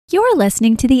You're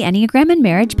listening to the Enneagram and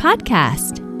Marriage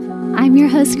Podcast. I'm your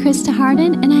host, Krista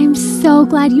Harden, and I'm so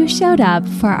glad you showed up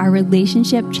for our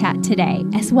relationship chat today,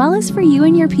 as well as for you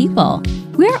and your people.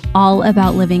 We're all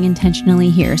about living intentionally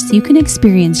here so you can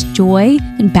experience joy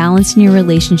and balance in your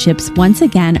relationships once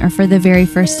again or for the very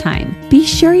first time. Be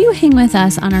sure you hang with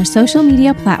us on our social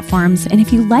media platforms, and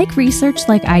if you like research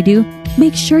like I do,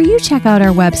 make sure you check out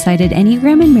our website at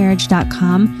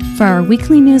enneagramandmarriage.com for our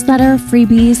weekly newsletter,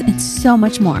 freebies, and so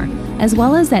much more, as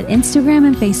well as at Instagram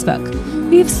and Facebook.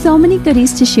 We have so many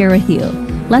goodies to share with you.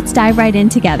 Let's dive right in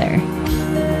together.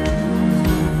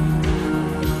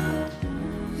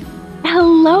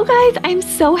 Hello guys, I'm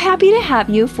so happy to have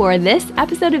you for this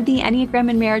episode of the Enneagram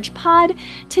and Marriage Pod.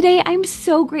 Today, I'm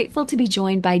so grateful to be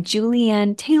joined by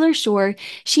Juliane Taylor-Shore.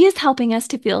 She is helping us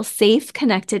to feel safe,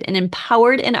 connected, and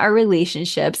empowered in our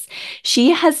relationships.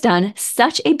 She has done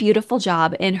such a beautiful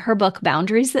job in her book,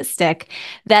 Boundaries That Stick,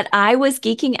 that I was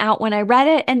geeking out when I read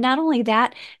it. And not only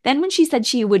that, then when she said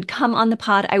she would come on the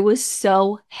pod, I was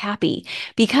so happy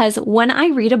because when I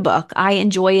read a book, I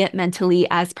enjoy it mentally,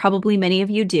 as probably many of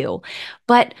you do.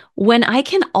 But when I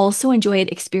can also enjoy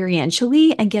it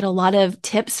experientially and get a lot of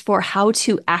tips for how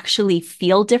to actually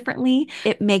feel differently,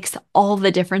 it makes all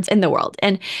the difference in the world.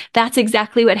 And that's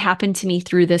exactly what happened to me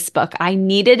through this book. I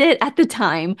needed it at the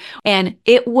time, and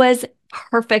it was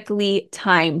perfectly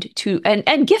timed to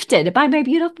and gifted by my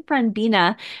beautiful friend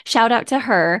Bina. Shout out to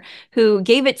her who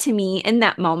gave it to me in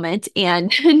that moment, and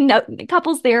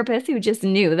couples therapist who just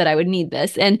knew that I would need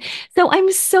this. And so I'm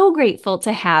so grateful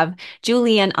to have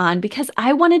Juliane on because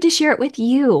I wanted to share it with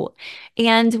you.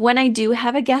 And when I do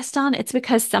have a guest on, it's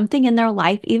because something in their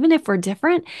life, even if we're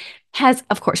different, has,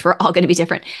 of course, we're all going to be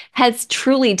different, has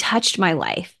truly touched my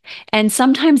life. And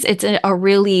sometimes it's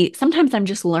sometimes I'm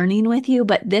just learning with you,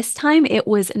 but this time it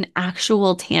was an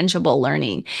actual tangible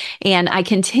learning. And I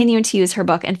continue to use her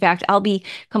book. In fact, I'll be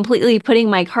completely putting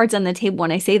my cards on the table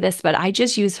when I say this, but I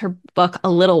just used her book a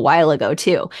little while ago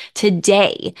too,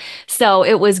 today. So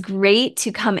it was great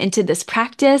to come into this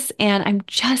practice, and I'm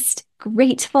just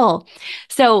grateful.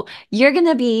 So you're going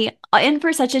to be in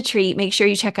for such a treat. Make sure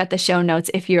you check out the show notes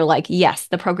if you're like, yes,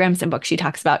 the programs and books she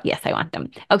talks about. Yes, I want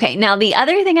them. Okay. Now, the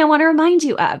other thing I want to remind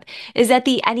you of is that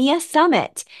the NES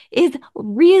Summit is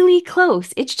really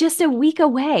close. It's just a week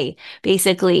away.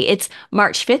 Basically, it's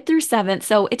March 5th through 7th.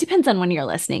 So it depends on when you're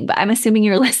listening, but I'm assuming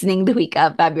you're listening the week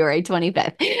of February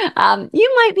 25th.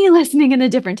 You might be listening in a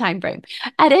different time frame.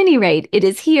 At any rate, it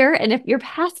is here. And if you're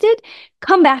past it,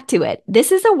 come back to it.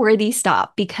 This is a worthy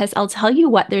stop because I'll tell you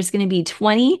what, there's going to be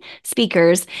 20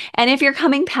 speakers. And if you're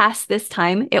coming past this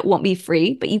time, it won't be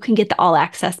free, but you can get the all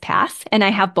access pass. And I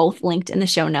have both linked in the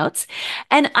show notes.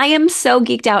 And I am so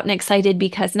geeked out and excited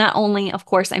because not only, of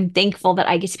course, I'm thankful that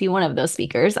I get to be one of those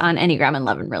speakers on Enneagram and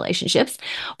Love and Relationships,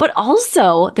 but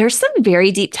also there's some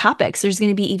very deep topics. There's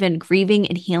going to be even grieving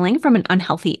and healing from an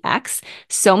unhealthy ex.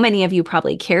 So many of you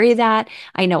probably carry that.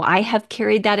 I know I have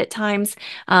carried that at times.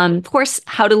 Of course,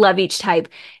 how to love each type,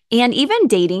 and even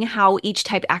dating, how each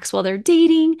type acts while they're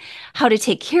dating, how to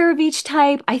take care of each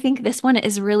type. I think this one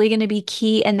is really going to be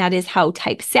key, and that is how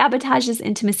type sabotages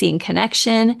intimacy and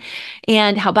connection,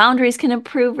 and how boundaries can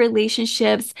improve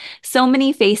relationships. So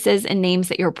many faces and names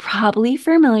that you're probably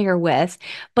familiar with,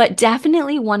 but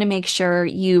definitely want to make sure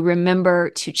you remember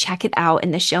to check it out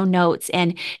in the show notes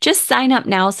and just sign up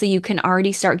now so you can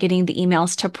already start getting the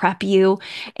emails to prep you.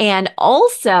 And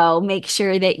also make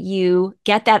sure that you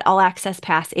get that all access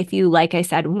pass if you, like I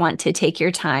said, want to take your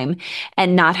time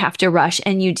and not have to rush,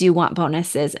 and you do want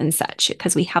bonuses and such,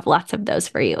 because we have lots of those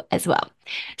for you as well.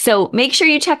 So make sure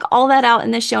you check all that out in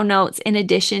the show notes, in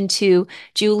addition to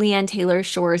Juliane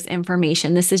Taylor-Shore's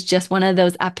information. This is just one of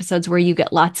those episodes where you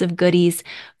get lots of goodies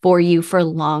for you for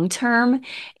long term.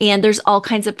 And there's all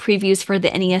kinds of previews for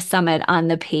the NES Summit on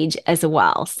the page as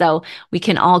well. So we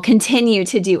can all continue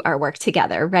to do our work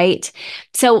together, right?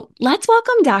 So let's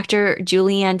welcome Dr.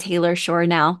 Juliane Taylor-Shore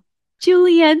now.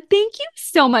 Juliane, thank you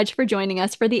so much for joining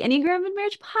us for the Enneagram and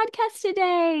Marriage podcast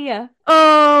today.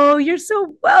 Oh, you're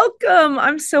so welcome.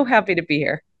 I'm so happy to be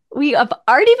here. We have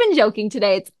already been joking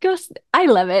today. It's just, I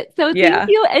love it. So Yeah.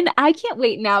 thank you. And I can't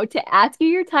wait now to ask you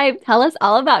your type. Tell us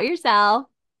all about yourself.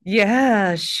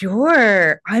 Yeah,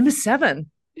 sure. I'm a 7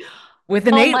 with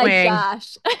an Oh 8 my wing.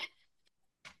 gosh.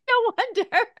 No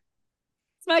wonder.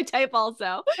 It's my type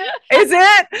also. Is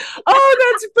it?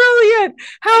 Oh, that's brilliant.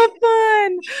 How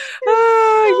fun.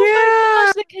 Oh, my yeah.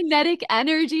 gosh, the kinetic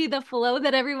energy, the flow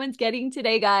that everyone's getting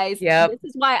today, guys. Yep. This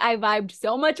is why I vibed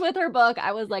so much with her book.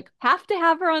 I was like, have to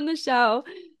have her on the show.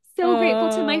 So grateful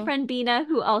to my friend Bina,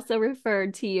 who also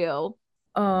referred to you.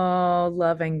 Oh,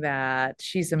 loving that.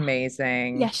 She's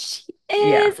amazing. Yes, she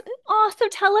Yeah. is. Oh, so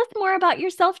tell us more about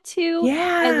yourself too.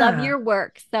 I love Yeah. your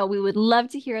work, so we would love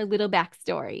to hear a little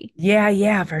backstory.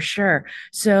 Yeah, for sure.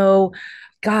 So,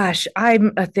 gosh,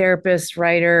 I'm a therapist,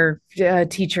 writer,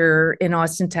 teacher in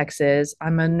Austin, Texas.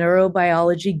 I'm a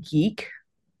neurobiology geek.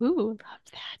 Ooh, love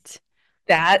that.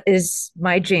 That is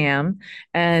my jam.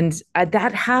 And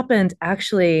that happened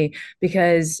actually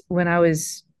because when I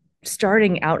was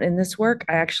starting out in this work,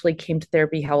 I actually came to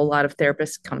therapy how a lot of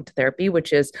therapists come to therapy,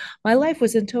 which is my life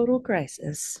was in total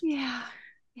crisis. Yeah.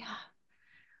 Yeah.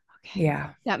 Okay. Yeah.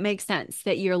 That makes sense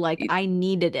that you're like, I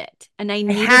needed it. And I I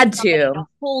needed had somebody to to.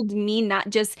 hold me, not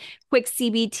just quick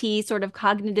CBT sort of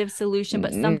cognitive solution,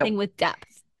 but No. something with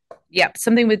depth. Yeah,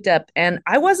 something with depth. And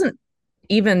I wasn't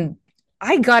even,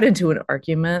 I got into an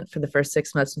argument for the first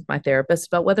 6 months with my therapist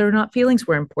about whether or not feelings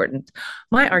were important.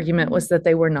 My argument was that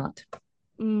they were not.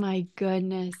 My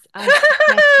goodness. That's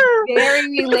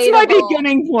very That's my relatable.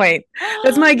 beginning point.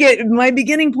 That's my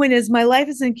beginning point is my life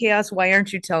is in chaos. Why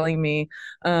aren't you telling me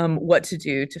what to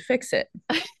do to fix it?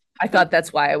 I thought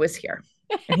that's why I was here.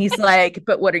 And he's like,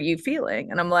 but what are you feeling?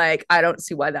 And I'm like, I don't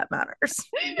see why that matters.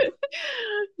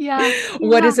 Yeah.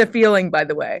 What Yeah. is a feeling, by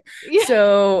the way? Yeah.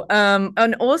 So,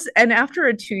 and also, and after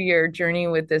a 2 year journey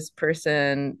with this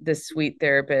person, this sweet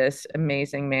therapist,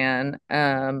 amazing man,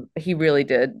 he really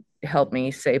did help me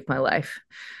save my life.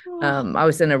 Oh, I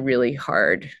was in a really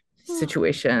hard oh,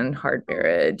 situation, hard oh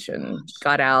marriage, and gosh.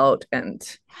 got out,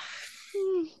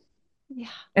 Mm, yeah.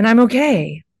 and I'm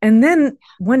okay. And then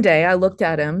one day I looked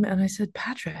at him and I said,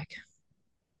 Patrick,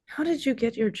 how did you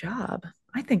get your job?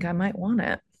 I think I might want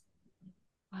it.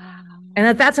 And Wow.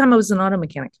 at that time, I was an auto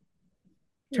mechanic,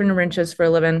 turning Ooh. wrenches for a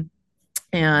living.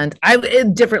 And I, a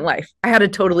different life. I had a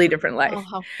totally different Oh, life.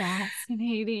 how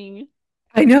fascinating.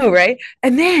 I know, right?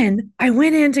 And then I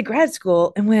went into grad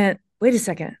school and went, wait a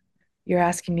second, you're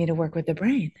asking me to work with the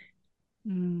brain,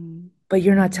 Mm. but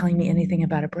you're not telling me anything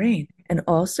about a brain. And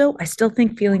also, I still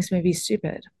think feelings may be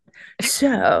stupid.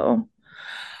 So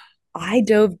I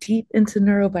dove deep into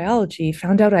neurobiology,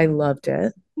 found out I loved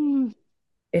it. Mm.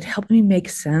 It helped me make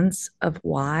sense of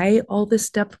why all this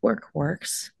depth work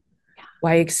works, Yeah.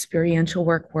 why experiential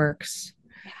work works,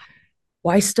 Yeah.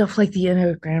 why stuff like the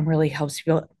Enneagram really helps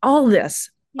you. All this,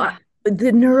 Yeah.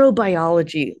 the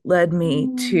neurobiology led me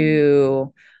Mm.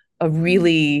 to a Mm.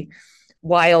 really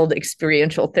wild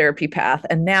experiential therapy path.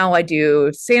 And now I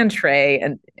do sand tray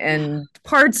Yeah. and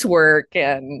parts work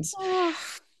and Oh,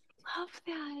 love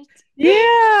that.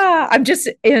 yeah, I'm just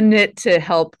in it to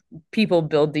help people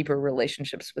build deeper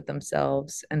relationships with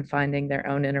themselves and finding their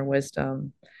own inner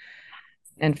wisdom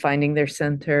and finding their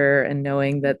center and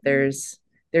knowing that there's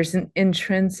an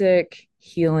intrinsic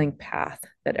healing path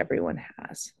that everyone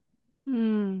has.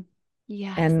 Mm.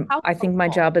 Yes. And How I think my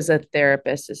helpful. job as a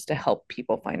therapist is to help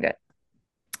people find it.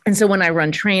 And so when I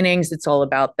run trainings, it's all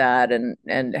about that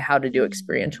and how to do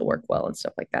experiential work well and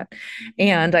stuff like that.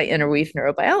 And I interweave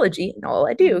neurobiology in all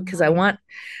I Oh do because I my want,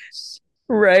 gosh.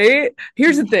 right?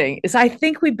 Here's the Yeah. thing is I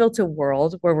think we built a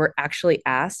world where we're actually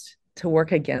asked to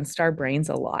work against our brains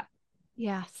a lot.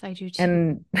 Yes, I do too.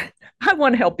 And I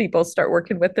want to help people start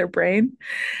working with their brain.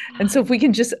 And Yeah. so if we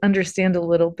can just understand a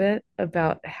little bit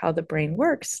about how the brain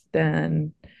works,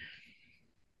 then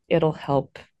it'll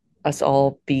help us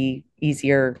all be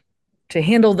easier to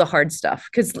handle the hard stuff.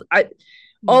 Because I Mm.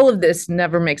 all of this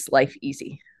never makes life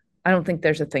easy. I don't think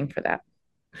there's a thing for that.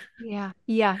 Yeah.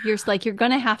 Yeah. You're like, you're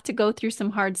going to have to go through some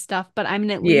hard stuff, but I'm going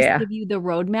to at least Yeah. give you the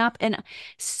roadmap. And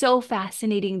so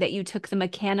fascinating that you took the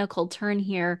mechanical turn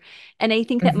here. And I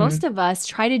think that most Mm-hmm. of us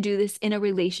try to do this in a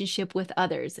relationship with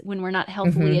others when we're not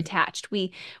healthily Mm-hmm. attached.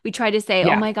 We try to say, oh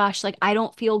Yeah. my gosh, like I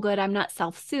don't feel good. I'm not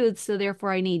self-soothed. So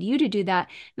therefore I need you to do that.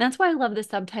 And that's why I love the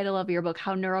subtitle of your book,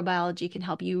 How Neurobiology Can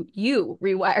Help You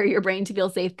Rewire Your Brain to Feel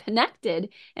Safe, Connected,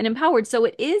 and Empowered. So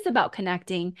it is about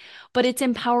connecting, but it's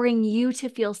empowering you to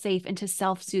feel safe and to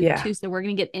self-soothe Yeah. too. So we're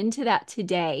going to get into that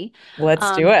today.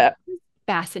 Let's do Um, it.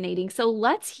 Fascinating. So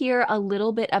let's hear a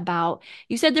little bit about,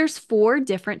 you said there's four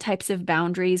different types of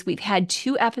boundaries. We've had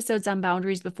two episodes on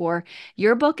boundaries before.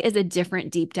 Your book is a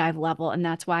different deep dive level, and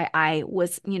that's why I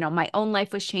was, my own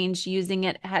life was changed. Using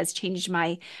it has changed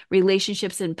my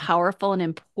relationships in powerful and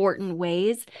important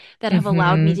ways that have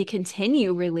allowed me Mm-hmm. to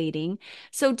continue relating.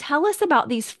 So tell us about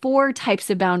these four types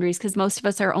of boundaries, because most of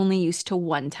us are only used to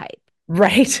one type.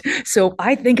 Right. So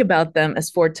I think about them as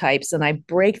four types and I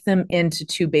break them into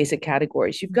two basic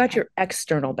categories. You've got Okay. your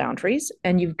external boundaries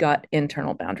and you've got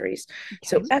internal boundaries. Okay.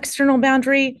 So, external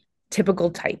boundary, typical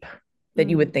type that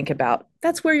you Mm, would think about.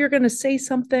 That's where you're going to say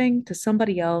something to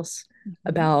somebody else mhm.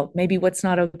 about maybe what's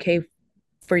not okay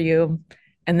for you.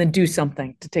 and then do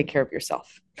something to take care of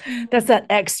yourself. That's Mm. that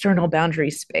external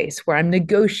boundary space where I'm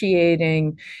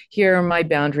negotiating. Here are my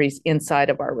boundaries inside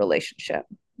of our relationship.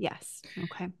 Yes.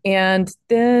 Okay. And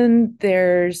then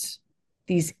there's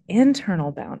these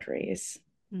internal boundaries.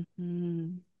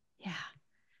 Hmm. Yeah.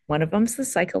 One of them's the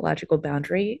psychological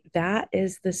boundary. That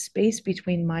is the space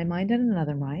between my mind and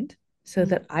another mind so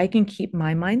that I can keep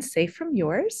my mind safe from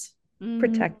yours, Mm-hmm.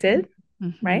 protected,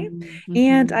 right? And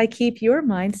Mm-hmm. I keep your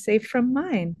mind safe from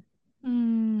mine,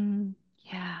 Mm.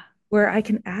 Yeah. where I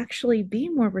can actually be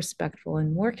more respectful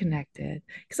and more connected.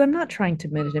 Because I'm not trying to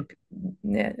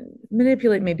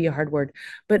manipulate, maybe a hard word,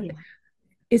 but Yeah.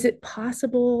 is it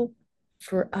possible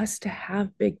for us to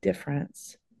have big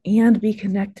difference and be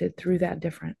connected through that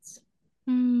difference?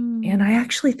 And Mm. I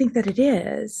actually think that it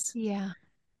is, Yeah.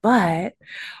 but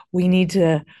we need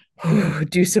to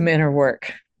do some inner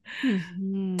work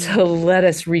Hmm. to let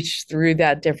us reach through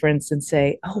that difference and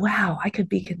say, oh, wow, I could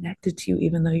be connected to you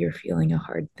even though you're feeling a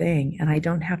hard thing. And I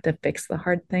don't have to fix the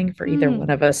hard thing for either Mm. one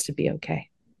of us to be okay.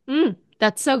 Mm.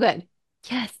 That's so good.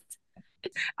 Yes.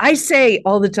 I say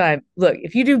all the time, look,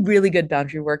 if you do really good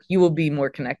boundary work, you will be more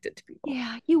connected to people.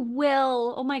 Yeah, you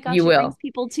will. Oh my You gosh, it brings will.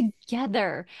 people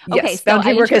together. Okay, Yes, so I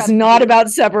boundary work is interrupted not you. about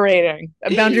separating.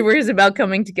 Boundary work is about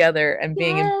coming together and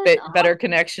being in Yes. better Oh,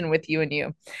 connection with you and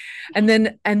you. And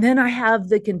yes. then I have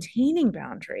the containing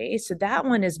boundary. So that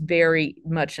one is very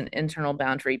much an internal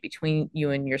boundary between you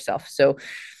and yourself. So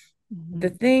the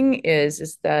Mhm. thing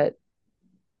is that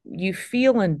you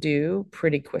feel and do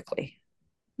pretty quickly.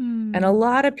 And a Hmm.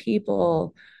 lot of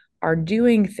people are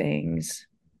doing things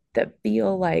that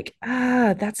feel like,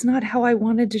 that's not how I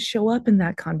wanted to show up in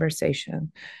that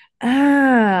conversation.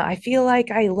 I feel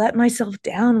like I let myself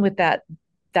down with that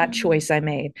Mm. choice I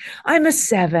made. I'm a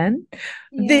 7,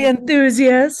 the Yeah.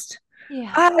 enthusiast.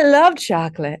 Yeah. I love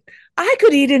chocolate. I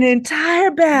could eat an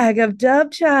entire bag of Dove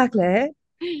chocolate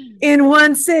in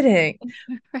one sitting.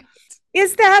 Right.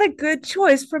 Is that a good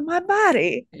choice for my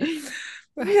body?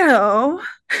 Right. No.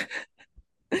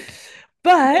 Yeah.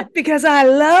 But because I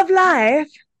love life,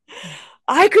 Yeah.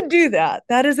 I could do that.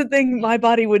 That is a thing my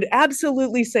body would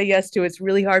absolutely say yes to. It's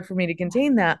really hard for me to Yeah.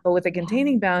 contain that. But with a Yeah.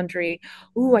 containing boundary,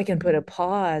 I can put a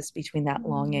pause between that Mm.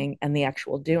 longing and the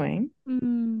actual doing,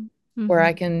 Mm. where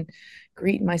I Mhm. can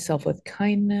greet myself with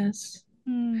kindness,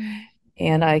 Mm.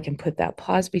 and I can put that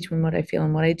pause between what I feel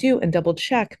and what I do and double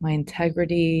check my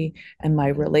integrity and my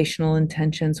relational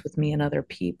intentions with me and other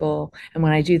people. And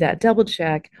when I do that double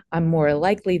check, I'm more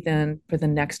likely then for the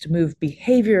next move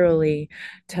behaviorally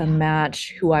to Yeah.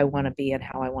 match who I want to be and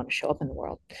how I want to show up in the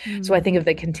world. So I Mm. think of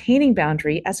the containing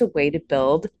boundary as a way to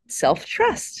build self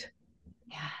trust,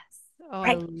 Yes. Oh,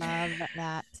 I right? love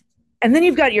that. And then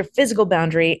you've got your physical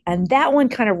boundary, and that one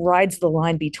kind of rides the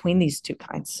line between these two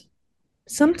kinds. Yeah.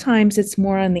 Sometimes it's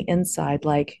more on the inside,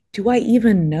 like, do I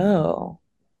even know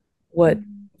what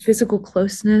Mm. physical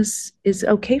closeness is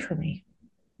okay for me?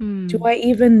 Do Mm. I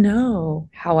even know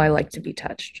how I like to be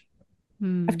touched?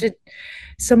 Mm. After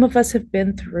some of us have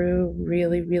been through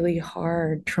really, really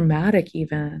hard, traumatic,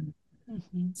 even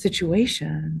Mhm.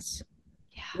 situations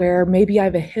Yeah. where maybe I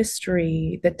have a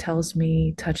history that tells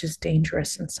me touch is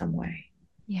dangerous in some way.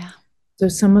 Yeah. So,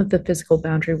 some of the physical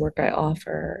boundary work I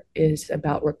offer is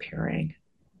about repairing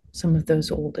some of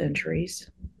those old injuries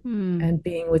Mm. and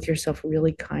being with yourself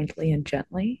really kindly and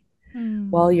gently Mm.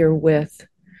 while you're with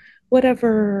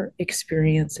whatever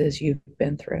experiences you've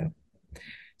been through.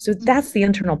 So that's the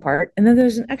internal part. And then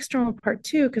there's an external part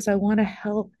too, because I want to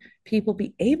help people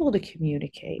be able to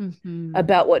communicate Mhm.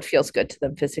 about what feels good to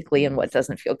them physically and what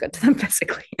doesn't feel good to them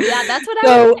physically. Yeah, that's what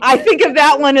I was. So I think of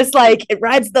that one as like it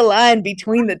rides the line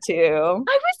between the two. I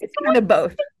was It's so kind of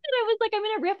both. excited. I was like, I'm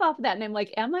gonna riff off of that, and I'm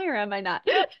like, am I or am I not?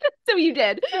 So you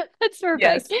did. That's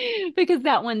perfect Yes. because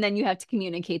that one, then you have to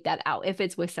communicate that out if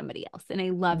it's with somebody else, and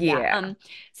I love that. Yeah.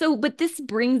 So, but this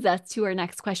brings us to our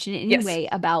next question Yes. anyway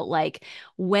about like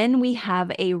when we have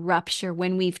a rupture,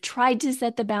 when we've tried to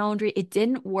set the boundary, it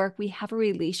didn't work, we have a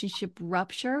relationship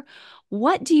rupture.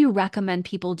 What do you recommend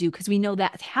people do? Because we know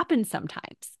that happens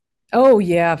sometimes. Oh,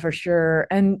 yeah, for sure.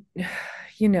 And,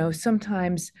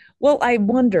 sometimes, well, I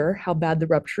wonder how bad the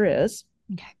rupture is,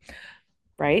 Okay.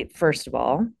 right? First of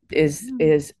all, is Mm.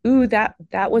 is ooh, that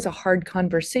was a hard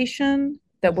conversation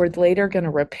that we're later going to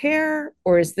repair,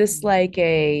 or is this like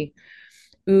a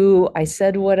ooh, I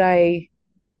said what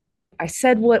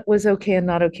was okay and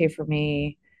not okay for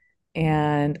me,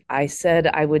 and I said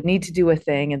I would need to do a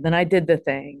thing, and then I did the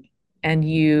thing, and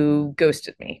you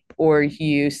ghosted me, or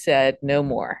you said no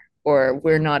more, or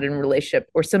we're Yeah. not in a relationship,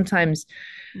 or sometimes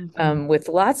Hmm. with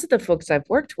lots of the folks I've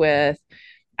worked with,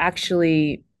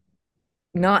 actually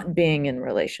not being in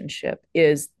relationship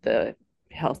is the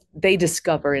health, they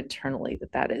discover internally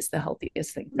that that is the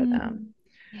healthiest thing for them.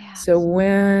 Mm. Yeah. So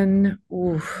when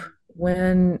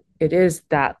it is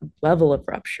that level of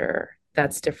rupture,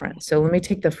 that's different. So let me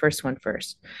take the first one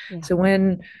first. Yeah. So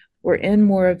when we're in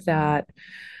more of that,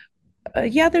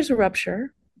 yeah, there's a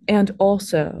rupture, and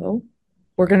also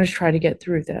we're going to try to get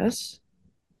through this.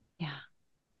 Yeah.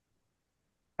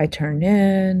 I turn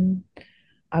in.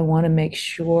 I want to make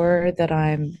sure that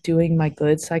I'm doing my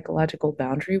good psychological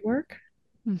boundary work.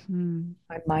 Mm-hmm.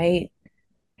 I might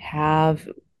have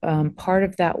part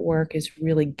of that work is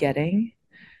really getting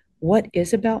what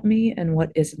is about me and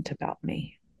what isn't about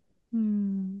me.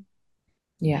 Mm.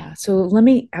 Yeah. Yeah. So let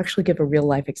me actually give a real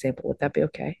life example. Would that be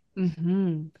okay?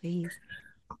 Mm-hmm. Please.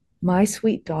 My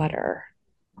sweet daughter,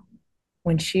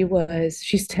 when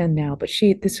she's 10 now, but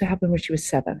this happened when she was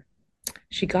 7.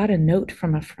 She got a note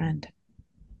from a friend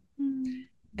Mm.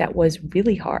 that was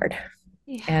really hard.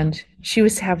 Yeah. And she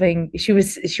was having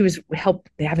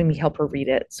me help her read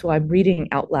it. So I'm reading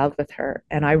out loud with her,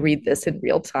 and I read this in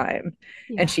real time,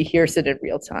 and Yeah. she hears it in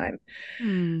real time.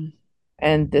 Mm.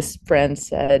 And this friend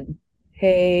said,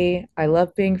 "Hey, I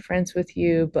love being friends with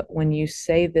you, but when you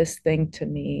say this thing to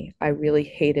me, I really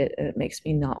hate it, and it makes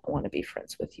me not want to be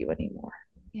friends with you anymore."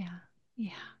 Yeah.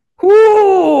 Yeah.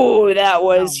 Whoo, that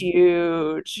was Wow.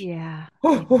 huge. Yeah.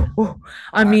 Yeah.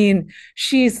 I Hard. mean,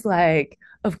 she's like,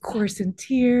 of course, in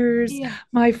tears. Yeah.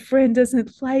 My friend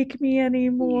doesn't like me Yeah.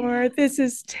 anymore. This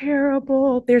is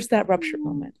terrible. There's that rupture Mm.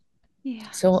 moment. Yeah.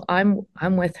 So I'm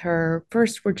with her.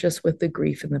 First, we're just with the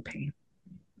grief and the pain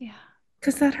Yeah.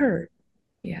 because that hurt.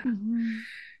 Yeah. Mm-hmm.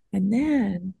 And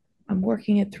then I'm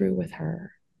working it through with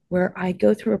her, where I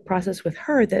go through a process with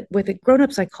her that with the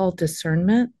grown-ups I call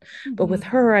discernment, but Mm-hmm. with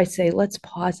her I say, let's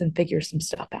pause and figure some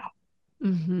stuff out.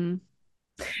 Mm-hmm.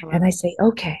 I And love I it. say,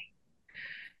 okay,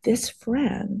 this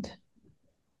friend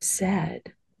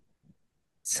said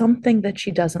something that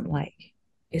she doesn't like.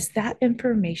 Is that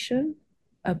information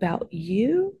about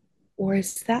you? Or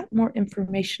is that more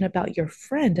information about your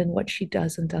friend and what she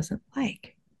does and doesn't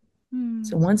like?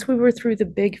 So Mm. once we were through the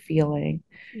big feeling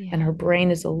and Yeah. her brain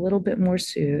is a little bit more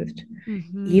soothed,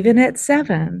 Mm-hmm. even at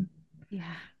 7,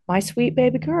 Yeah. my sweet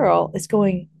baby girl is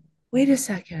going, wait a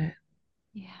second,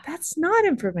 Yeah. that's not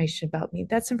information about me.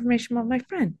 That's information about my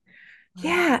friend. Right.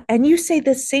 Yeah. And you say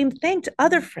the same thing to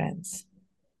other friends.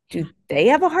 Yeah. Do they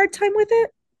have a hard time with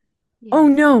it? Yeah. Oh,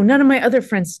 no, none of my other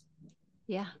friends,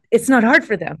 Yeah. it's not hard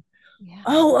for them. Yeah.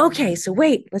 Oh, okay. So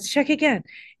wait, let's check again.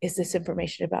 Is this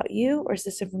information about you or is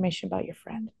this information about your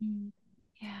friend? Mm-hmm.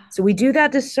 Yeah. So we do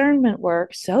that discernment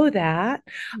work so that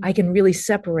I Mm-hmm. can really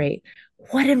separate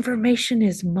what information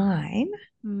is mine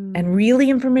and Mm.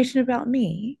 really information about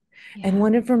me, and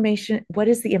Yeah. what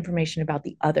is the information about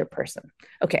the other person.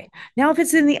 Okay, now if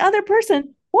it's in the other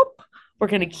person, whoop, we're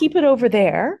going to Yeah. keep it over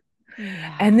there,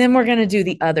 Yeah. and then we're going to do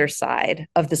the other side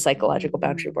of the psychological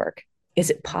boundary Mm. work. Is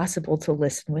it possible to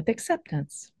listen with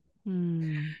acceptance?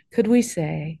 Mm. Could we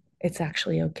say it's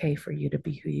actually okay for you to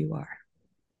be who you are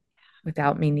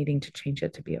without me needing to change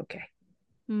it to be okay?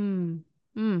 Mm.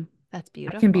 Mm. That's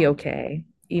I can be beautiful. okay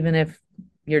even if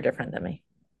you're different than me,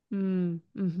 Mm.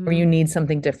 or Mm-hmm. you need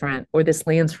something different, or this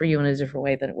lands for you in a different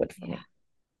way than it would for Yeah.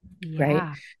 me. Right. Yeah.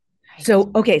 Right.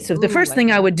 So, okay. So the Ooh, first I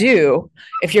thing I love would that. do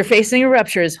if you're facing a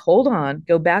rupture is hold on,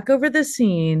 go back over the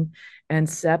scene and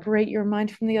separate your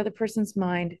mind from the other person's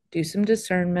mind. Do some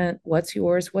discernment. What's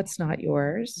yours? What's not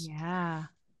yours? Yeah.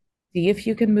 See if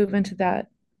you can move into that.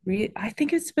 I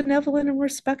think it's benevolent and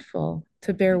respectful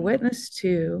to bear Yeah. witness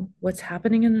to what's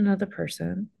happening in another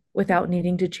person without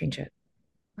needing to change it.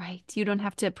 Right. You don't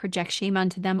have to project shame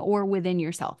onto them or within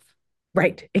yourself.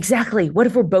 Right. Exactly. What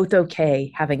if we're both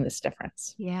okay having this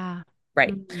difference? Yeah.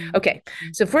 Right. Mm. Okay.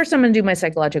 So first I'm going to do my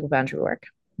psychological boundary work.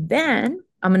 Then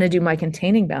I'm going to do my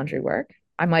containing boundary work.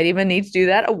 I might even need to do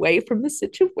that away from the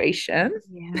situation,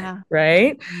 Yeah.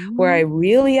 right? Where I Mm.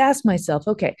 really ask myself,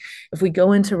 okay, if we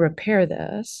go in to repair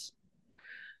this,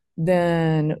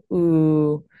 then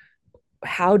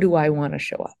how do I want to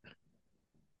show up?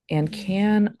 And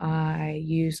can I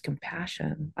use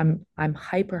compassion? I'm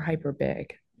hyper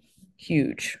big,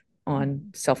 huge on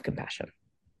self-compassion,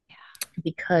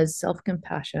 because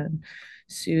self-compassion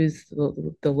soothes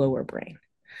the lower brain.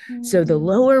 So the Mm.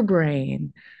 lower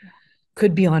brain Yeah.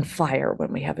 could be on fire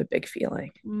when we have a big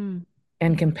feeling. Mm.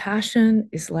 And Yeah. compassion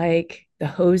is like the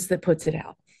hose that puts it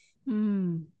out.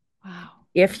 Mm. Wow.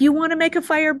 If you want to make a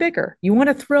fire bigger, you want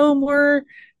to throw more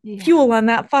Yeah. fuel on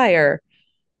that fire,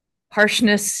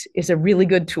 harshness is a really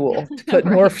good tool to put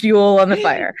more Right. fuel on the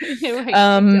fire. Right. We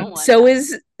don't want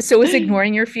that. So is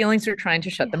ignoring your feelings or trying to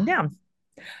shut them Yeah. down.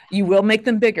 You will make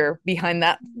them bigger behind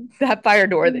that fire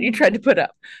door that you tried to put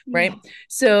up, Yeah. right?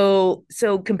 So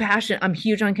compassion, I'm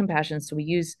huge on compassion. So we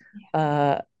use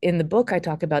in the book I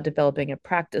talk about developing a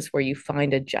practice where you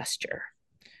find a gesture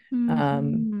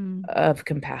Mm-hmm. of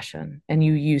compassion and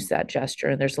you use that gesture.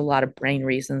 And there's a lot of brain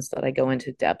reasons that I go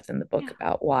into depth in the book Yeah.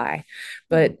 about why.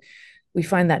 But we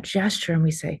find that gesture and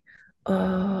we say,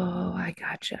 oh, I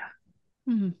gotcha.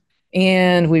 Mm-hmm.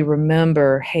 And we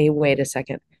remember, hey, wait a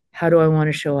second. How do I want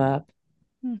to show up?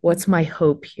 Mm-hmm. What's my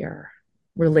hope here,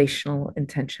 relational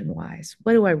intention wise?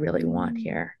 What do I really want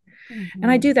here? And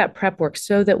I Mm-hmm. do that prep work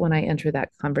so that when I enter that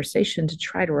conversation to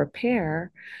try to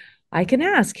repair, I can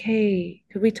ask, hey,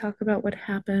 could we talk about what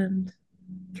happened?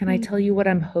 Can I tell you what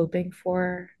I'm hoping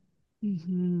for?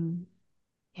 Mm-hmm.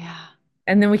 Yeah.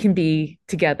 And then we can be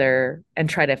together and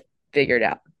try to figure it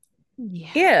out.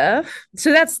 Yeah. If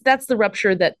so, that's the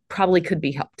rupture that probably could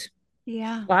be helped.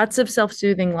 Yeah. Lots of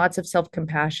self-soothing, lots of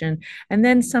self-compassion, and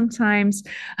then sometimes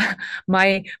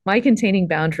my containing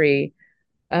boundary.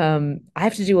 I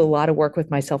have to do a lot of work with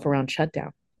myself around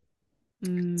shutdown.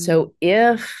 Mm-hmm. So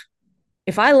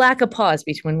if I lack a pause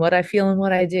between what I feel and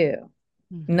what I do,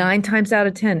 Mm-hmm. 9 times out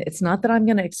of 10, it's not that I'm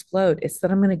going to explode. It's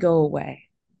that I'm going to go away.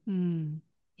 Mm.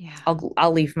 Yeah.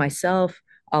 I'll leave myself.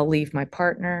 I'll leave my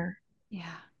partner. Yeah.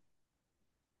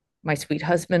 My sweet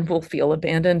husband will feel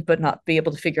abandoned, but not be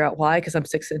able to figure out why because I'm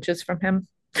 6 inches from him.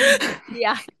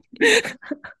 Yeah.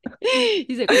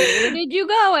 He's like, where did you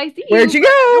go? I see Where'd you, you but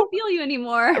I don't go? feel you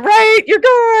anymore. Right, you're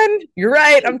gone. You're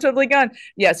right. I'm totally gone.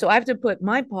 Yeah, so I have to put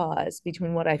my pause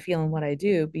between what I feel and what I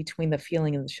do between the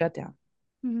feeling and the shutdown.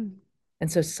 Mm.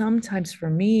 And so sometimes for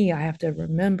me, I have to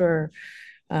remember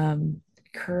um,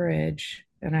 courage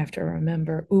and I have to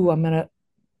remember, ooh, I'm going to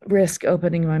risk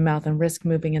opening my mouth and risk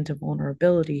moving into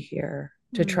vulnerability here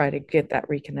to Mm. try to get that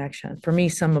reconnection. For me,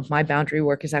 some of my boundary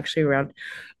work is actually around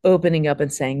opening up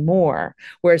and saying more.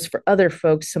 Whereas for other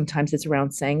folks, sometimes it's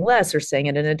around saying less or saying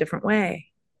it in a different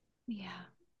way. Yeah.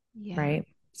 Yeah. Right.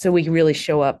 So we really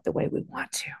show up the way we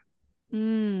want to.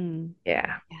 Mm.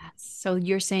 Yeah. Yes. So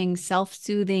you're saying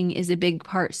self-soothing is a big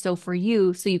part. So for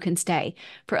you, so you can stay.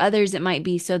 For others, it might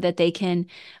be so that they can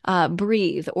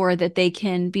breathe or that they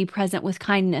can be present with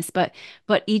kindness. But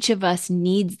each of us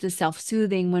needs the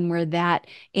self-soothing when we're that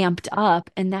amped up,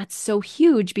 and that's so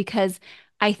huge because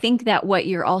I think that what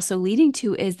you're also leading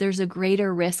to is there's a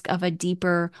greater risk of a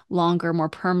deeper, longer, more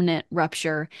permanent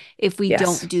rupture if we don't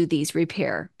Yes. do these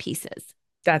repair pieces.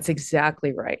 That's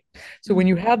exactly right. So when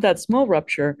you have that small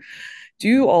rupture,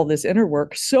 do all this inner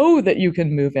work so that you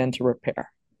can move into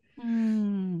repair.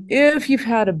 Mm. If you've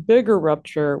had a bigger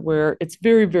rupture where it's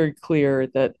very, very clear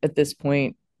that at this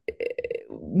point,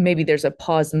 maybe there's a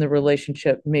pause in the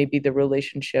relationship, maybe the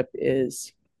relationship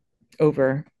is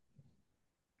over.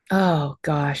 Oh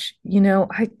gosh,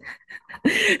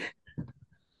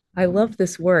 I love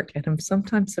this work and I'm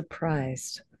sometimes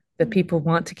surprised that Mm. people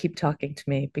want to keep talking to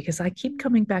me because I keep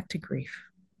coming back to grief,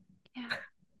 Yeah.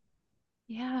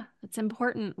 Yeah, it's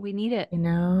important. We need it. you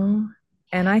know?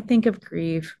 And Yeah. I think of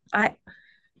grief. I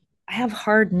have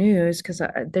hard news because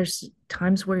there's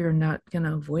times where you're not going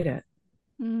to avoid it.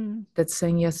 Mm. That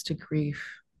saying yes to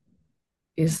grief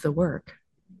Yeah. is the work.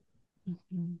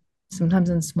 Mhm. Sometimes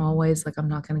in small ways, like I'm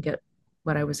not going to get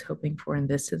what I was hoping for in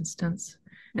this instance.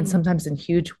 And Mm. sometimes in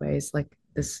huge ways, like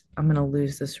this, I'm going to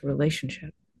lose this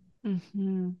relationship.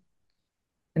 Mhm.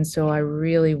 And so I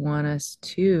really want us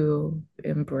to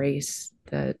embrace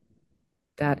that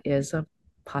that is a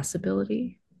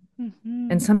possibility. And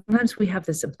Mhm. sometimes we have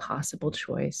this impossible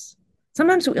choice.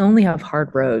 Sometimes we only have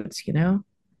hard roads.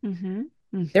 Mhm.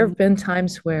 There Mhm. have been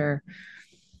times where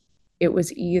it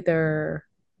was either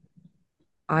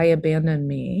I abandon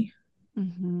me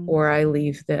Mhm. or I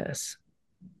leave this,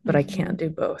 but I can't Mhm. do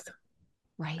both.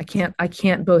 I Right. can't I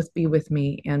can't both be with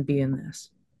me and be in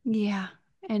this. Yeah.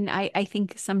 And I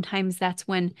think sometimes that's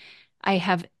when I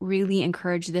have really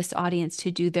encouraged this audience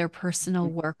to do their personal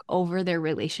work over their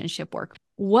relationship work.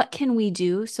 What can we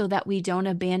do so that we don't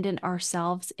abandon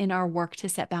ourselves in our work to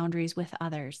set boundaries with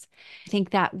others? I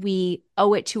think that we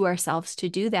owe it to ourselves to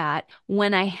do that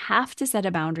when I have to set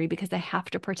a boundary because I have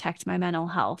to protect my mental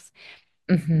health.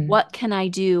 Mm-hmm. What can I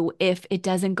do if it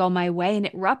doesn't go my way and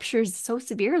it ruptures so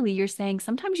severely? You're saying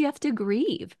sometimes you have to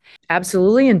grieve.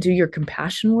 Absolutely. And do your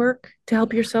compassion work to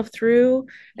help Yeah. yourself through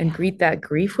and Yeah. greet that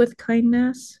grief with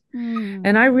kindness. Mm.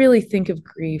 And I really think of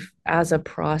grief as a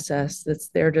process that's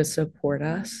there to support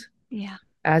us Yeah.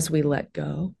 as we let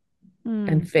go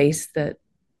Mm. and face that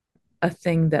a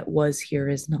thing that was here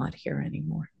is not here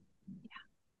anymore.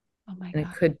 Oh my And it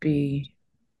God. could be,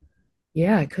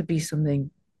 yeah, it could be something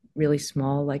really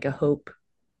small, like a hope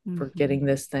for Mhm. getting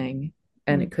this thing.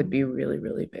 and it could Mhm. be really,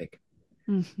 really big.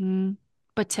 Hmm.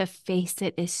 But to face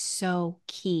it is so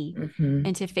key. Hmm.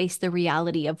 And to face the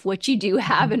reality of what you do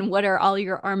have Hmm. and what are all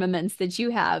your armaments that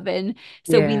you have. And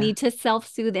so we Yeah, need to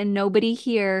self-soothe. And nobody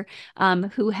here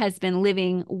who has been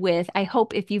living with, I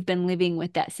hope if you've been living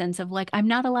with that sense of like, I'm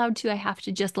not allowed to, I have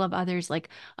to just love others, like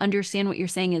understand what you're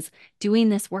saying is doing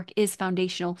this work is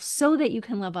foundational so that you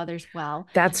can love others well.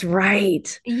 that's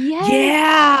right. Yes.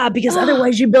 Yeah, because Oh,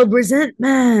 otherwise you build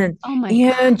resentment oh my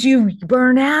God. and you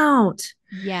burn out.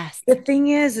 Yes. The thing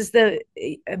is that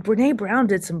Brene Brown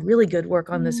did some really good work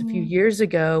on this a few Mm, years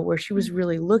ago, where she was mm,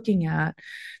 really looking at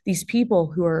these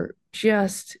people who are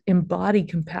just embody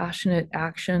compassionate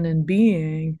action and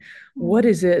being. What mm,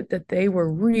 is it that they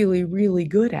were really, really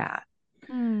good at?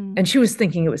 mm, And she was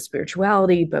thinking it was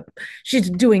spirituality, but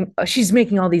she's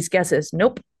making all these guesses.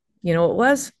 Nope. You know what it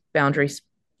was? Boundaries.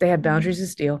 They had mm. boundaries of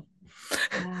steel.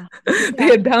 Yeah. They Yeah.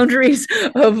 had boundaries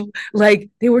of, like,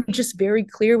 they were just very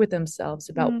clear with themselves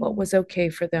about what Mm. was okay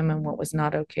for them and what was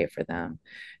not okay for them.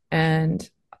 And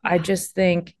I Yeah. just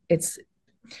think it's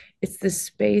this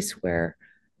space where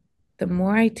the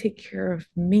more I take care of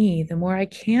me, the more I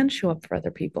can show up for other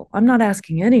people. I'm not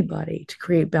asking anybody to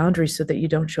create boundaries so that you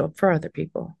don't show up for other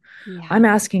people. Yeah. I'm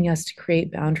asking us to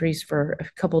create boundaries for a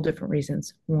couple different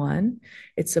reasons. One,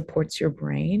 it supports your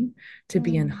brain to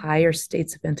be in Mm. higher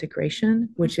states of integration,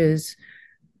 which is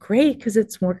great because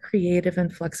it's more creative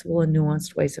and flexible and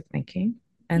nuanced ways of thinking.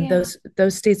 And Yeah.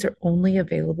 those states are only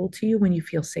available to you when you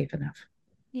feel safe enough.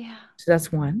 Yeah. So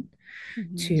that's one.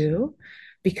 Hmm. Two,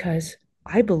 because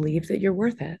I believe that you're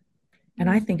worth it. And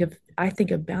Mm. I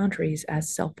think of boundaries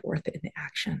as self-worth in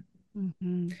action.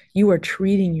 Hmm. You are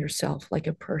treating yourself like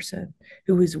a person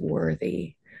who is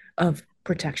worthy of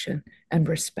protection and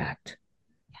respect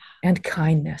and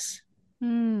kindness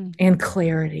Mm. and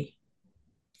clarity.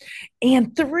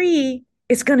 And three,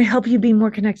 it's going to help you be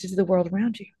more connected to the world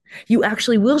around you. You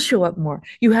actually will show up more.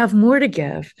 You have more to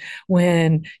give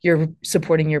when you're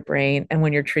supporting your brain and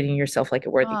when you're treating yourself like a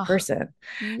worthy Oh, person.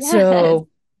 yes. So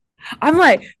I'm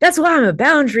like, that's why I'm a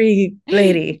boundary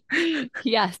lady.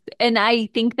 Yes. And I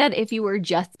think that if you were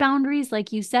just boundaries,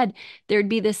 like you said, there'd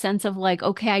be this sense of like,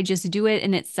 okay, I just do it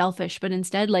and it's selfish. But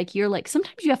instead, like you're like,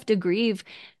 sometimes you have to grieve.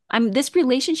 This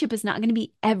relationship is not going to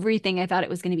be everything I thought it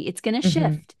was going to be. It's going to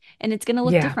Mm-hmm. shift and it's going to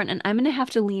look Yeah. different. And I'm going to have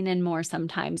to lean in more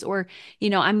sometimes. Or,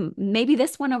 I'm maybe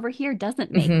this one over here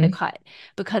doesn't make the Mm-hmm. cut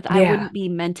because I Yeah. wouldn't be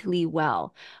mentally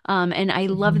well. And I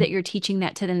love Mm-hmm. that you're teaching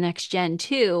that to the next gen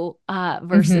too,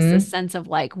 versus this Mm-hmm. sense of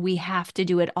like we have to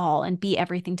do it all and be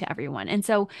everything to everyone. And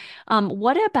so,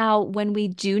 what about when we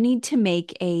do need to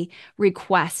make a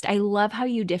request? I love how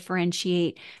you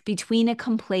differentiate between a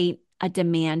complaint, a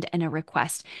demand, and a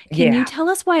request. Can you Yeah. tell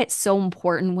us why it's so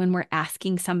important when we're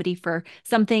asking somebody for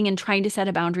something and trying to set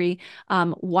a boundary?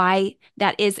 Why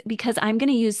that is? Because I'm going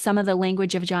to use some of the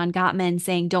language of John Gottman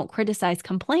saying, don't criticize,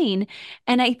 complain.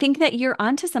 And I think that you're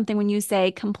onto something when you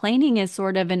say complaining is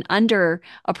sort of an under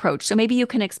approach. So maybe you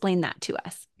can explain that to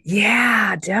us.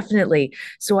 Yeah, definitely.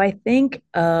 So I think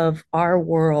of our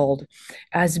world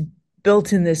as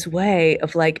built in this way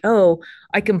of like, oh,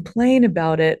 I complain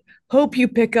about it. Hope you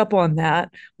pick up on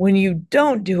that. When you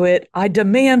don't do it, I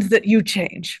demand that you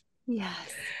change. Yes.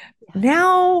 Yes.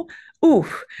 Now, ooh,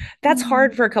 that's Mm.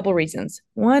 hard for a couple reasons.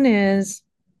 One is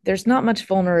there's not much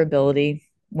vulnerability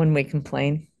when we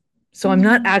complain. So I'm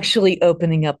not Mm. actually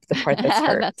opening up the part that's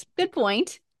hurt. That's a good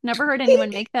point. Never heard anyone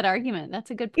Eek, make that argument. That's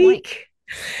a good point. eek.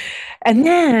 And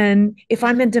then if Yeah.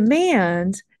 I'm in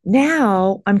demand,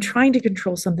 now I'm trying to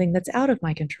control something that's out of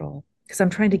my control because I'm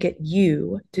trying to get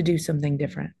you to do something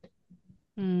different.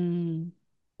 Mm.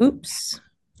 Oops.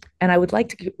 And I would like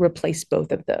to replace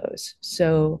both of those.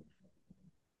 So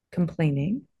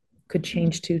complaining could Mm.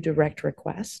 change to direct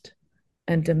request,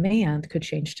 and demand could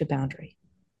change to boundary.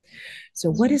 So,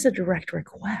 what Mm. is a direct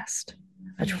request?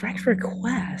 A Yeah. direct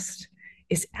request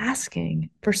is asking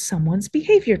for someone's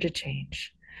behavior to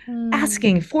change, Mm.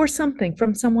 asking for something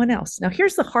from someone else. Now,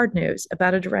 here's the hard news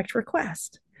about a direct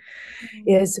request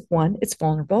Mm. is one, it's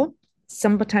vulnerable.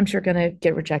 Sometimes you're going to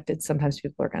get rejected. Sometimes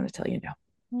people are going to tell you no.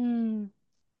 Mm.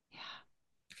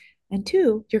 And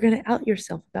two, you're going to out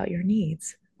yourself about your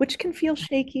needs, which can feel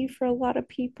shaky for a lot of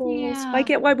people. So I Yeah.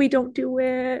 get why we don't do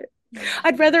it. Yeah.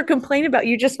 I'd rather complain about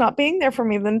you just not being there for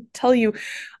me than tell you,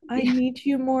 I Yeah. need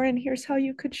you more and here's how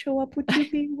you could show up. Would you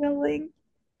be willing?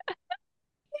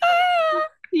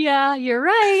 Yeah, you're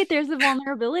right. There's a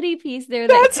vulnerability piece there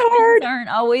that That's humans hard. aren't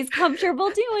always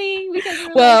comfortable doing because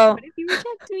we're like, what Well, if you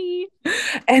reject me?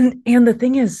 and the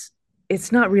thing is,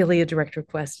 it's not really a direct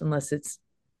request unless it's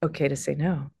okay to say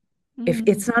no. If Mm.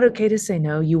 it's not okay to say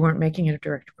no, you weren't making it a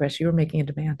direct request, you were making a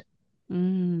demand.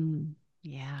 Mm.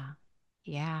 Yeah.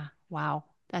 Yeah. Wow.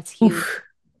 That's huge. Oof,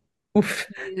 oof.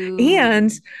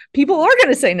 And Huge. people are going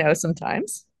to say no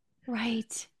sometimes.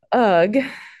 Right. Ugh.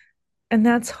 And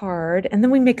that's hard. And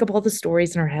then we make up all the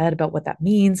stories in our head about what that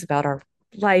means about our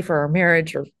life or our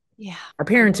marriage or Yeah. our Our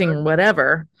parenting work. or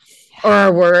whatever, or Yeah.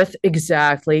 our worth.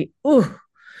 Exactly. Ooh.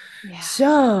 Yeah.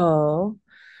 So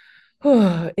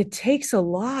it takes a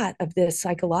lot of this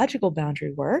psychological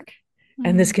boundary work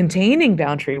and this Mm. containing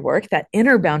boundary work, that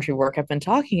inner boundary work I've been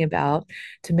talking about,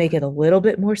 to Yeah. make it a little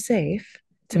bit more safe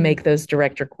to Mm. make those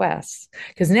direct requests.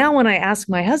 Because now, when I ask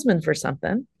my husband for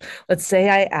something, let's say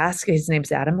I ask, his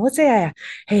name's Adam, let's say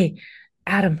hey,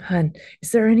 Adam, hun,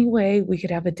 is there any way we could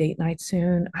have a date night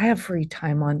soon? I have free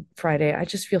time on Friday. I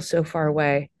just feel so far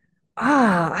away.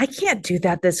 I can't do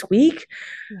that this week.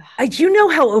 Yeah. You know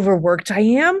how overworked I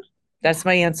am. Yeah. That's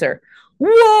my answer.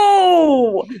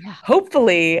 Whoa! Yeah.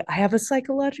 Hopefully, I have a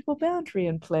psychological boundary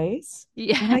in place and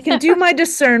Yeah. I can do my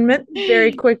discernment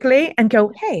very quickly and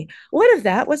go, hey, what if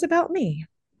that was about me?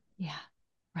 Yeah.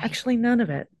 Right. Actually, none of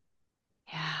it.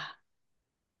 Yeah.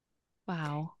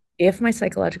 Wow. If my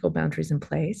psychological boundary is in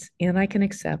place and I can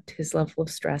accept his level of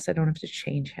stress, I don't have to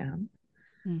change him.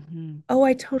 Hmm. Oh,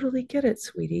 I totally get it,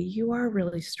 sweetie. You are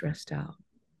really stressed out.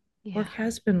 Yeah. Work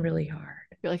has been really hard.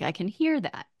 You're like, I can hear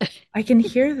that. I can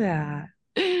hear that.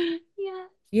 Yeah.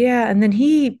 Yeah, and then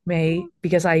he may,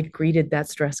 because I greeted that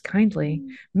stress kindly, Mm.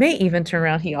 may even turn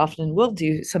around. He often will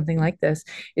do something like this,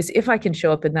 is if I can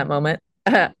show up in that moment.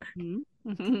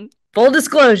 Mhm. Full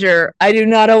disclosure, I do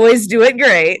not always do it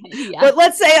great. Yeah. But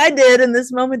let's say I did in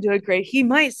this moment do it great. He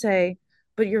might say,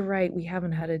 but you're right, we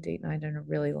haven't had a date night in a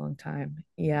really long time.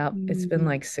 Yeah, it's been Mm.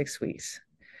 like 6 weeks.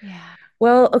 Yeah.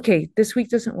 Well, okay, this week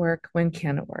doesn't work. When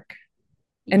can it work?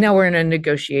 And Yeah. now we're in a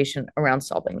negotiation around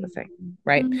solving the thing, Mm.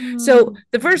 right? So Mm.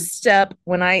 the first step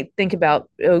when I think about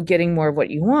getting more of what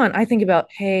you want, I think about,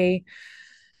 hey,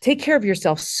 take care of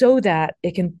yourself so that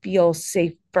it can feel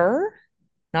safer.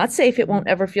 Not safe, it won't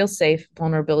ever feel safe.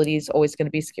 Vulnerability is always going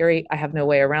to be scary. I have no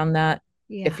way around that.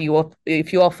 Yeah. If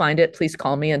you all find it, please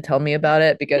call me and tell me about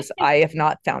it because I have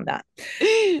not found that.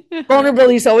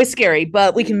 Vulnerability is always scary,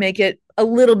 but we can make it a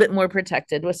little bit more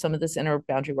protected with some of this inner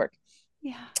boundary work.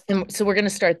 Yeah. And so we're going to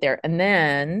start there. And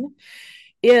then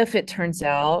if it turns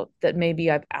out that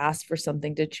maybe I've asked for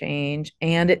something to change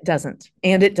and it doesn't,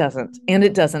 and it doesn't, and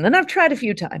it doesn't, and I've tried a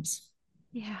few times,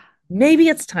 Yeah. maybe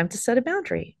it's time to set a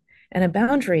boundary. And a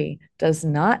boundary does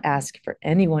not ask for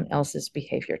anyone else's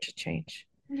behavior to change.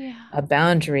 Yeah. A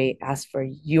boundary asks for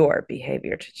your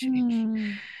behavior to change.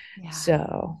 Mm. Yeah.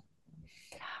 So,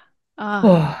 Oh,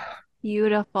 oh,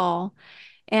 beautiful.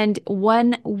 And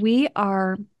when we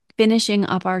are finishing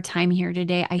up our time here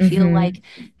today, I feel mm-hmm, like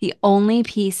the only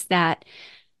piece that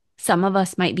some of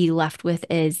us might be left with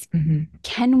is, mm-hmm.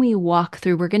 can we walk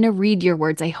through? We're going to read your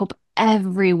words. I hope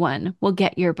everyone will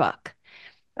get your book.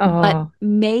 But Oh,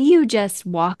 may you just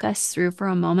walk us through for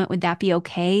a moment? Would that be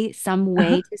okay? Some uh-huh.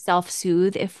 way to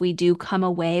self-soothe if we do come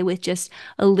away with just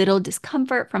a little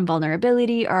discomfort from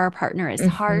vulnerability or our partner is Mm-hmm.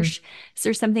 harsh? Is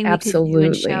there something we could do and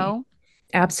Absolutely. show? Oh,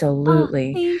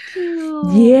 Absolutely. thank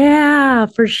you. Yeah,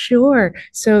 for sure.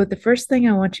 So the first thing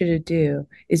I want you to do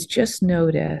is just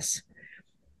notice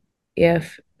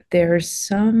if there's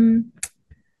some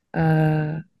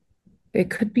uh it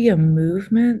could be a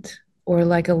movement or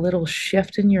like a little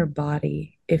shift in your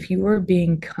body if you are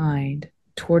being kind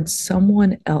towards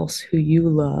someone else who you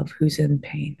love who's in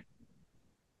pain.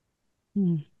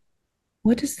 Mm.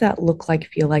 What does that look like,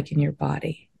 feel like in your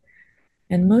body?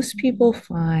 And most people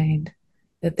find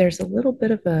that there's a little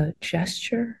bit of a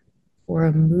gesture or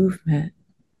a movement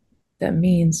that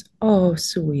means, oh,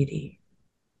 sweetie.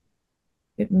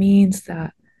 It means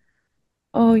that,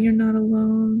 oh, you're not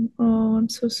alone. Oh, I'm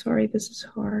so sorry. This is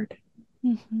hard.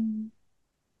 Mhm.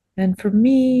 And for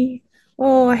me,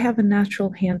 oh, I have a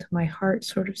natural hand to my heart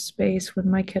sort of space when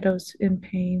my kiddo's in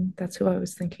pain. That's who I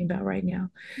was thinking about right now.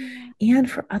 Yeah. And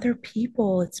for other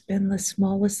people, it's been the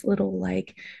smallest little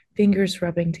like fingers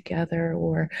rubbing together.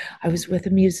 Or I was with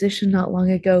a musician not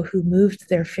long ago who moved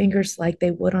their fingers like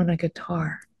they would on a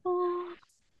guitar, Oh,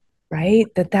 right?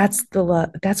 That's the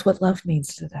love. That's what love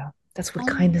means to them. That's what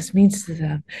oh my kindness means to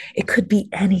them. It could be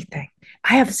anything.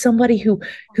 I have somebody who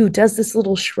does this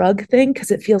little shrug thing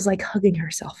because it feels like hugging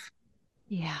herself.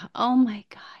 yeah. Oh my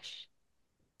gosh.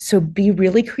 So be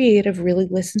really creative, really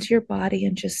listen to your body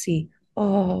and just see,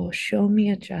 oh, show me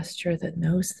a gesture that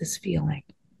knows this feeling.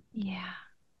 Yeah.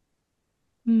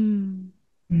 Hmm.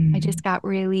 I just Mm, got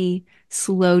really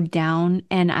slowed down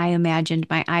and I imagined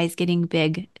my eyes getting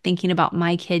big, thinking about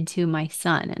my kid too, my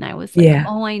son. And I was like, yeah.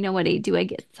 oh, I know what I do. I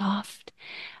get soft.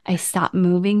 I stop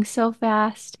moving so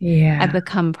fast. I Yeah.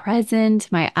 become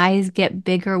present. My eyes get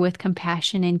bigger with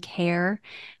compassion and care.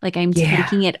 Like I'm Yeah.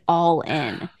 taking it all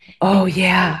in. Oh, And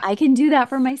yeah. I can do that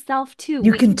for myself too. You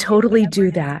We can can do totally whatever do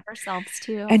it is that. for ourselves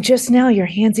too. And just now, your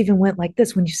hands even went like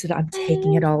this when you said, I'm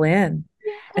taking it Yes, all in.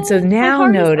 And so yes. My now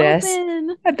heart is notice,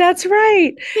 open. that's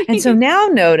right. And so now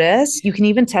notice, you can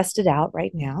even test it out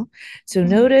right now. So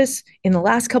notice in the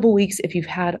last couple of weeks, if you've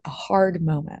had a hard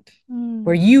moment where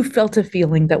Mm, you felt a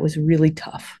feeling that was really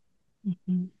tough.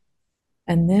 mhm.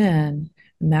 And then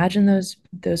imagine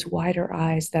those wider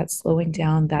eyes, that slowing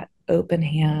down, that open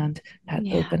hand, that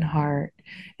Yeah, open heart,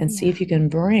 and see yeah. if you can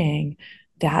bring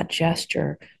that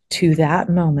gesture to that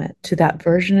moment, to that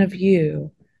version of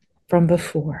you from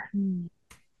before, Mm,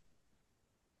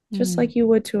 just mm. like you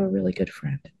would to a really good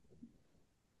friend.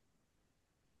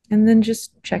 And then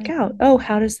just check Very out, good. oh,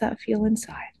 how does that feel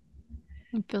inside?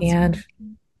 It feels And really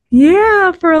good.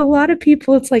 yeah, for a lot of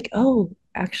people, it's like, oh,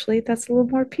 actually, that's a little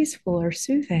more peaceful or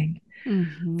soothing.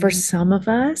 For Hmm. some of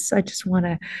us, I just want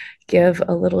to give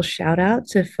a little shout out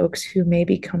to folks who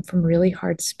maybe come from really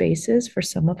hard spaces. For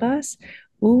some of us,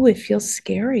 ooh, it feels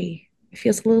scary. It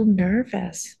feels a little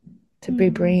nervous to be Mm,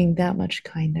 bringing that much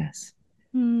kindness.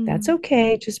 That's mm.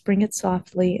 okay. Just bring it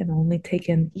softly and only take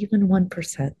in even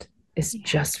 1% is Yeah.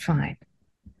 just fine.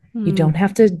 You Mm, don't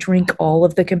have to drink all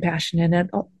of the compassion in at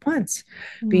once.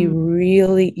 Be mm,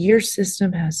 really, your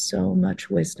system has so much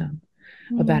wisdom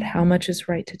about mm, how much is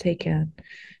right to take in.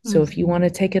 So if you mhm, want to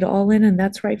take it all in and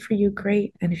that's right for you,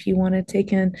 great. And if you want to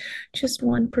take in just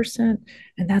 1%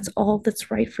 and that's all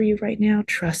that's right for you right now,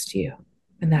 trust you.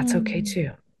 And that's okay mm,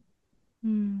 too.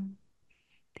 mm.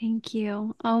 Thank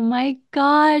you. Oh my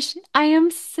gosh. I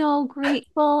am so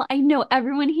grateful. I know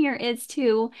everyone here is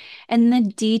too. And the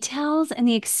details and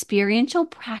the experiential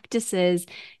practices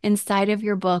inside of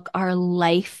your book are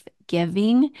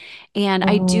life-giving. And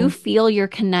I do Oh, feel your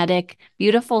kinetic,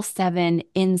 beautiful seven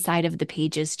inside of the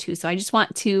pages too. So I just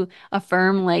want to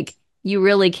affirm like you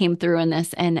really came through in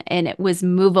this and it was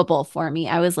movable for me.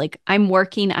 I was like, I'm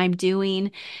working, I'm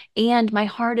doing, and my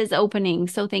heart is opening.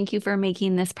 So thank you for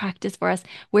making this practice for us.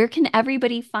 Where can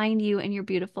everybody find you in your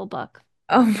beautiful book?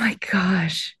 oh my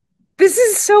gosh. This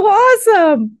is so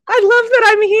awesome. I love that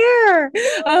I'm here.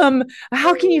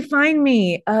 How can you find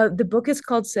me? The book is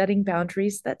called Setting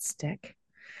Boundaries That Stick.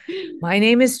 My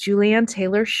name is Juliane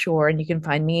Taylor Shore, and you can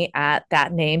find me at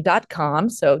thatname.com.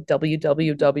 So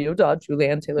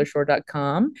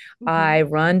www.julianetaylorshore.com. Mhm. I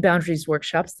run boundaries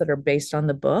workshops that are based on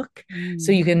the book.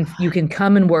 So Mm. you can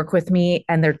come and work with me,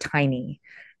 and they're tiny.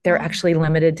 They're Oh, actually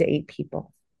limited to 8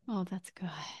 people. oh, that's good.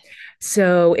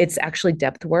 So it's actually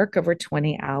depth work over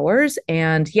 20 hours.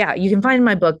 And yeah, you can find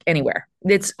my book anywhere.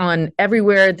 It's on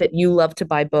everywhere that you love to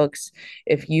buy books.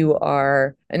 If you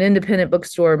are an independent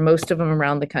bookstore, most of them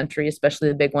around the country, especially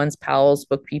the big ones, Powell's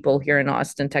Book People here in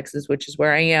Austin, Texas, which is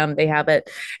where I am, they have it.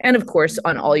 And of course,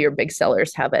 on all your big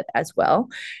sellers have it as well.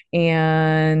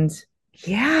 And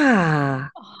yeah,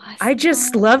 I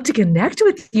just love to Awesome. connect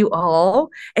with you all.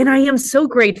 And I am so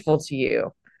grateful to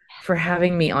you for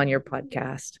having me on your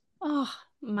podcast. Oh,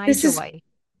 my This is joy.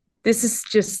 this has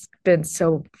just been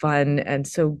so fun and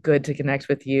so good to connect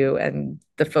with you and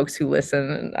the folks who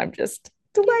listen. And I'm just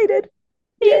Yeah. delighted.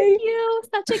 Thank Yay. you.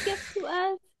 Such a gift to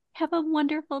us. Have a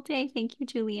wonderful day. Thank you,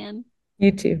 Julianne.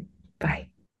 You too. Bye.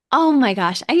 Oh my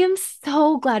gosh, I am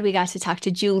so glad we got to talk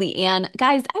to Julianne.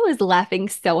 Guys, I was laughing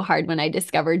so hard when I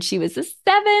discovered she was a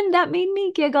seven. That made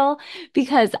me giggle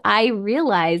because I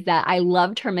realized that I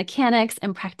loved her mechanics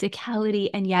and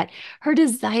practicality, and yet her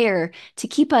desire to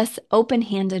keep us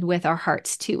open-handed with our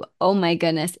hearts too. Oh my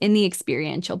goodness, in the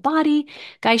experiential body.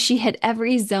 Guys, she hit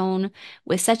every zone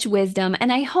with such wisdom.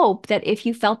 And I hope that if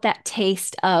you felt that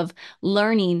taste of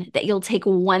learning, that you'll take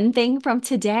one thing from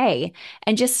today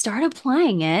and just start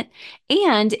applying it.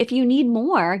 And if you need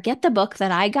more, get the book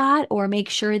that I got, or make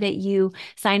sure that you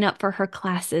sign up for her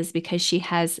classes because she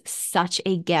has such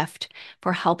a gift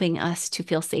for helping us to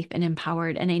feel safe and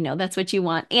empowered. And I know that's what you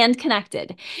want and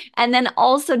connected. And then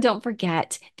also don't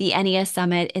forget the NES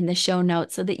Summit in the show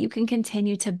notes so that you can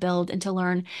continue to build and to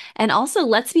learn. And also,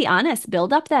 let's be honest,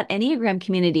 build up that Enneagram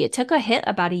community. It took a hit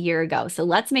about a year ago. So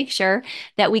let's make sure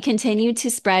that we continue to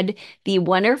spread the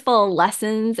wonderful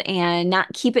lessons and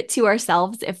not keep it to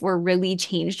ourselves if we're really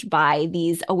changed by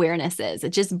these awarenesses. It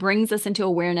just brings us into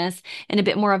awareness in a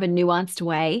bit more of a nuanced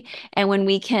way. And when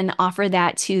we can offer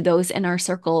that to those in our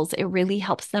circles, it really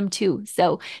helps them too.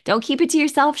 So don't keep it to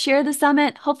yourself. Share the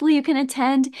summit. Hopefully, you can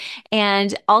attend.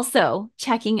 And also,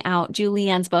 checking out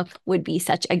Julianne's book would be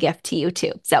such a gift to you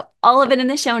too. So all of it in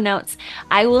the show notes.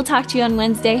 I will talk to you on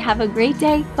Wednesday. Have a great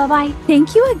day. Bye-bye.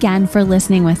 Thank you again for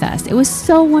listening with us. It was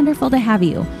so wonderful to have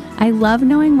you. I love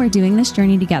knowing we're doing this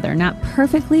journey together, not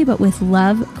perfectly, but with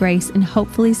love, grace, and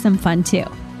hopefully some fun too.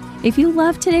 If you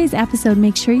loved today's episode,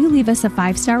 make sure you leave us a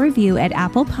 5-star review at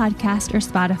Apple Podcast or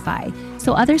Spotify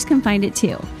so others can find it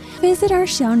too. Visit our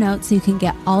show notes so you can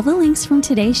get all the links from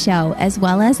today's show, as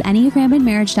well as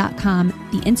EnneagramInMarriage.com,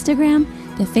 the Instagram,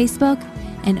 the Facebook,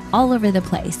 and all over the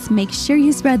place. Make sure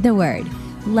you spread the word.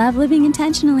 Love living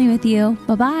intentionally with you.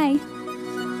 Bye-bye.